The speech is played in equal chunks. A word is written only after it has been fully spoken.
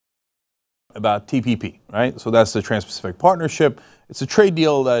about TPP, right? So that's the Trans-Pacific Partnership. It's a trade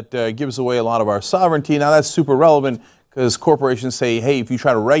deal that gives away a lot of our sovereignty. Now that's super relevant because corporations say, hey, if you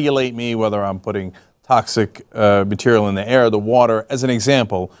try to regulate me, whether I'm putting toxic material in the air, the water, as an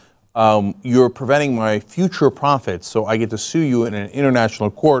example, you're preventing my future profits, so I get to sue you in an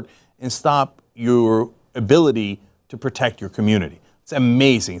international court and stop your ability to protect your community. It's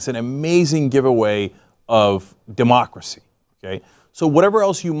amazing. It's an amazing giveaway of democracy, okay? So whatever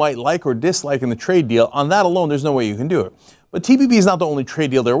else you might like or dislike in the trade deal, on that alone, there's no way you can do it. But TPP is not the only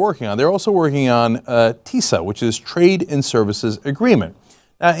trade deal they're working on. They're also working on TISA, which is Trade and Services Agreement.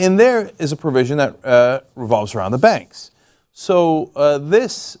 Now, in there is a provision that revolves around the banks. So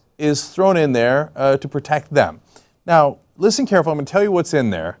this is thrown in there to protect them. Now, listen carefully. I'm going to tell you what's in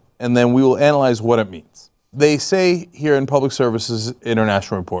there, and then we will analyze what it means. They say here in Public Services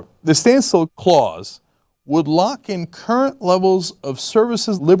International Report, the standstill clause would lock in current levels of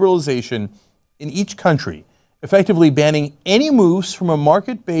services liberalization in each country, effectively banning any moves from a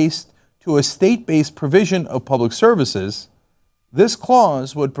market-based to a state-based provision of public services. This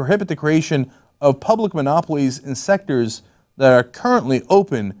clause would prohibit the creation of public monopolies in sectors that are currently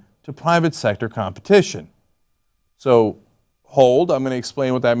open to private sector competition. So, hold, I'm going to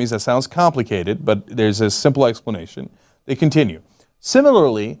explain what that means. That sounds complicated, but there's a simple explanation. They continue.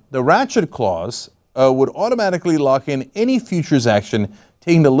 Similarly, the ratchet clause would automatically lock in any futures action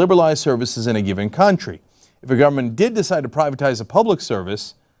taken to liberalize services in a given country. If a government did decide to privatize a public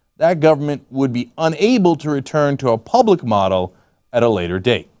service, that government would be unable to return to a public model at a later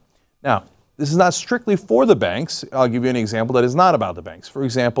date. Now, this is not strictly for the banks. I'll give you an example that is not about the banks. For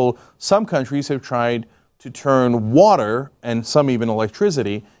example, some countries have tried to turn water, and some even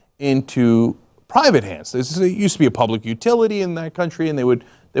electricity, into private hands. It used to be a public utility in that country, and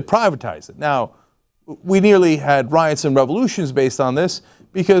they privatized it. Now, we nearly had riots and revolutions based on this,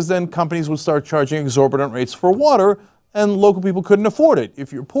 because then companies would start charging exorbitant rates for water, and local people couldn't afford it.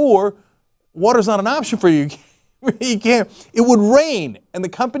 If you're poor, water's not an option for you. You can't. It would rain, and the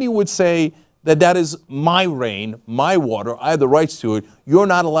company would say that is my rain, my water, I have the rights to it. You're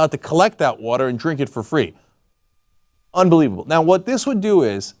not allowed to collect that water and drink it for free. Unbelievable. Now, what this would do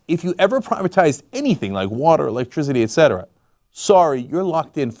is, if you ever privatized anything like water, electricity, etc., sorry, you're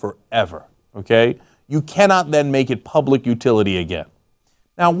locked in forever, okay? You cannot then make it public utility again.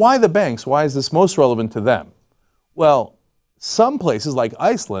 Now, why the banks? Why is this most relevant to them? Well, some places like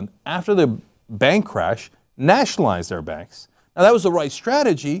Iceland, after the bank crash, nationalized their banks. Now, that was the right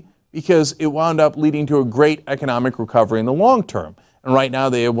strategy because it wound up leading to a great economic recovery in the long term. And right now,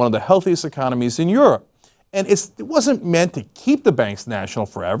 they have one of the healthiest economies in Europe. And it wasn't meant to keep the banks national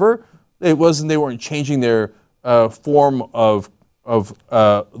forever. They weren't changing their form of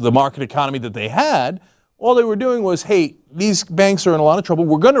the market economy that they had. All they were doing was, hey, these banks are in a lot of trouble.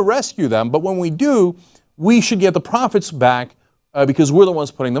 We're going to rescue them, but when we do, we should get the profits back because we're the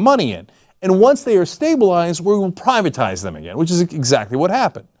ones putting the money in. And once they are stabilized, we will privatize them again, which is exactly what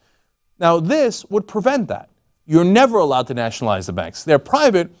happened. Now, this would prevent that. You're never allowed to nationalize the banks. They're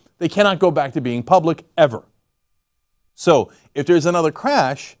private. They cannot go back to being public ever. So if there's another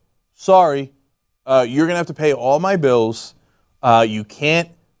crash, sorry, you're going to have to pay all my bills. You can't,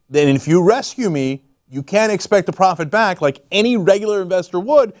 then if you rescue me, you can't expect the profit back like any regular investor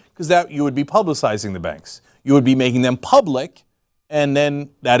would, because that you would be publicizing the banks. You would be making them public, and then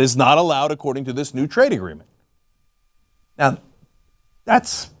that is not allowed according to this new trade agreement. Now,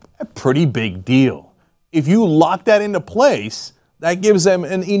 that's a pretty big deal. If you lock that into place, that gives them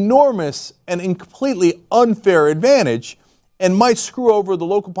an enormous and completely unfair advantage and might screw over the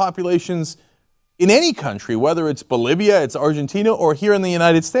local populations in any country, whether it's Bolivia, it's Argentina, or here in the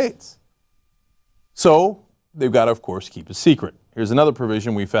United States. So they've got to, of course, keep it secret. Here's another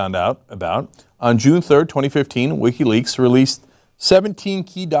provision we found out about. On June 3rd, 2015, WikiLeaks released 17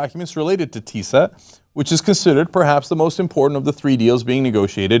 key documents related to TISA, which is considered perhaps the most important of the 3 deals being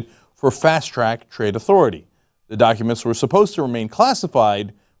negotiated for fast-track trade authority. The documents were supposed to remain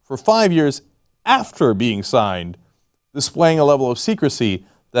classified for 5 years after being signed, displaying a level of secrecy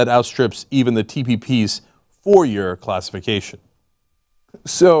that outstrips even the TPP's 4-year classification.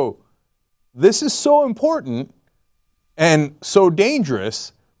 So this is so important and so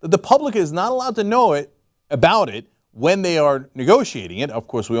dangerous that the public is not allowed to know about it when they are negotiating it. Of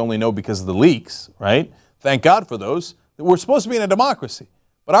course, we only know because of the leaks, right? Thank God for those. We're supposed to be in a democracy.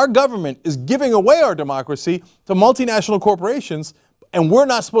 But our government is giving away our democracy to multinational corporations, and we're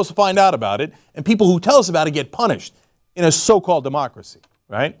not supposed to find out about it, and people who tell us about it get punished in a so-called democracy,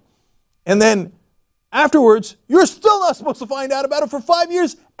 right? And then afterwards, you're still not supposed to find out about it for 5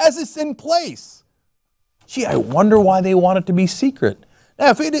 years as it's in place. Gee, I wonder why they want it to be secret. Now,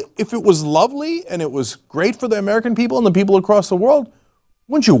 if it was lovely and it was great for the American people and the people across the world,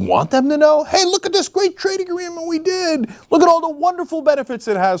 wouldn't you want them to know, hey, look at this great trade agreement we did. Look at all the wonderful benefits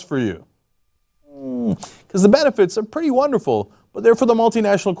it has for you. Because the benefits are pretty wonderful, but they're for the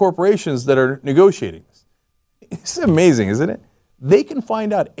multinational corporations that are negotiating this. It's amazing, isn't it? They can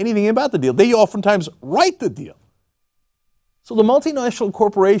find out anything about the deal. They oftentimes write the deal. So the multinational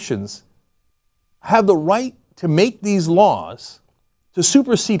corporations have the right to make these laws to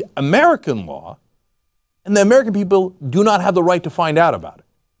supersede American law, and the American people do not have the right to find out about it.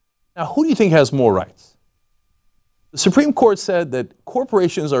 Now, who do you think has more rights? The Supreme Court said that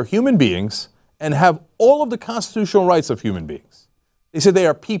corporations are human beings and have all of the constitutional rights of human beings. They said they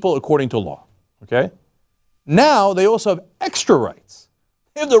are people according to law, okay? Now, they also have extra rights.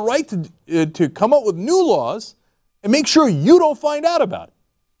 They have the right to come up with new laws and make sure you don't find out about it.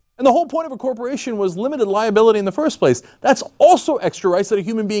 And the whole point of a corporation was limited liability in the first place. That's also extra rights that a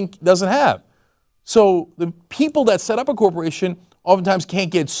human being doesn't have. So the people that set up a corporation oftentimes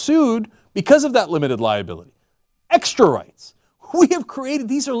can't get sued because of that limited liability. Extra rights. We have created,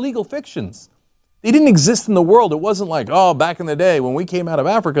 these are legal fictions. They didn't exist in the world. It wasn't like, oh, back in the day when we came out of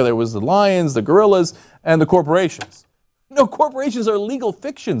Africa, there was the lions, the gorillas, and the corporations. No, corporations are legal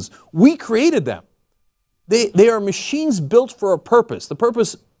fictions. We created them. They are machines built for a purpose. The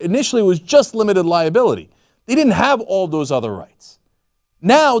purpose initially was just limited liability. They didn't have all those other rights.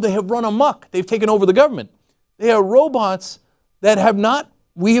 Now they have run amok. They've taken over the government. They are robots that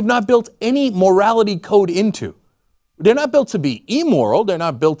we have not built any morality code into. They're not built to be immoral. They're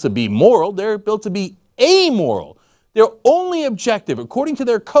not built to be moral. They're built to be amoral. Their only objective, according to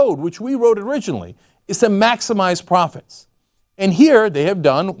their code, which we wrote originally, is to maximize profits. And here they have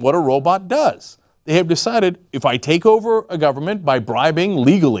done what a robot does. They have decided, if I take over a government by bribing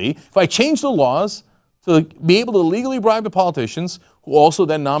legally, if I change the laws to be able to legally bribe the politicians, who also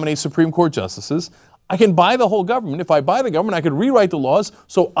then nominate Supreme Court justices, I can buy the whole government. If I buy the government, I could rewrite the laws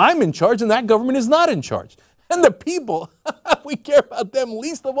so I'm in charge and that government is not in charge. And the people, we care about them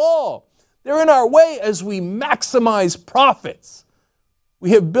least of all. They're in our way as we maximize profits.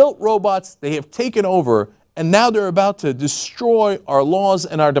 We have built robots, they have taken over, and now they're about to destroy our laws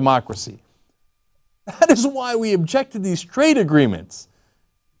and our democracy. That is why we object to these trade agreements.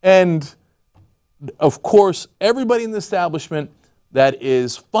 And, of course, everybody in the establishment that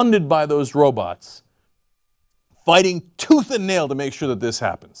is funded by those robots fighting tooth and nail to make sure that this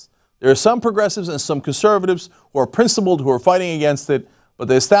happens. There are some progressives and some conservatives who are principled, who are fighting against it, but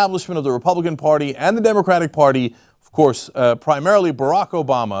the establishment of the Republican Party and the Democratic Party, of course, primarily Barack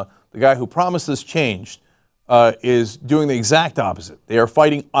Obama, the guy who promised this change, is doing the exact opposite. They are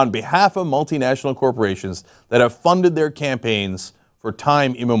fighting on behalf of multinational corporations that have funded their campaigns for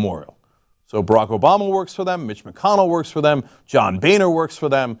time immemorial. So Barack Obama works for them, Mitch McConnell works for them, John Boehner works for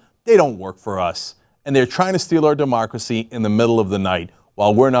them. They don't work for us. And they're trying to steal our democracy in the middle of the night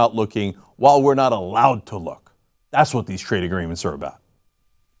while we're not looking, while we're not allowed to look. That's what these trade agreements are about.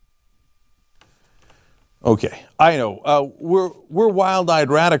 Okay, I know. We're wild-eyed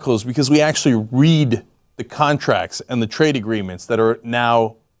radicals because we actually read the contracts and the trade agreements that are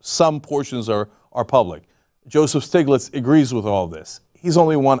now, some portions are public. Joseph Stiglitz agrees with all this. He's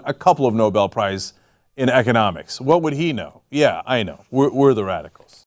only won a couple of Nobel Prizes in economics. What would he know? Yeah, I know. We're the radicals.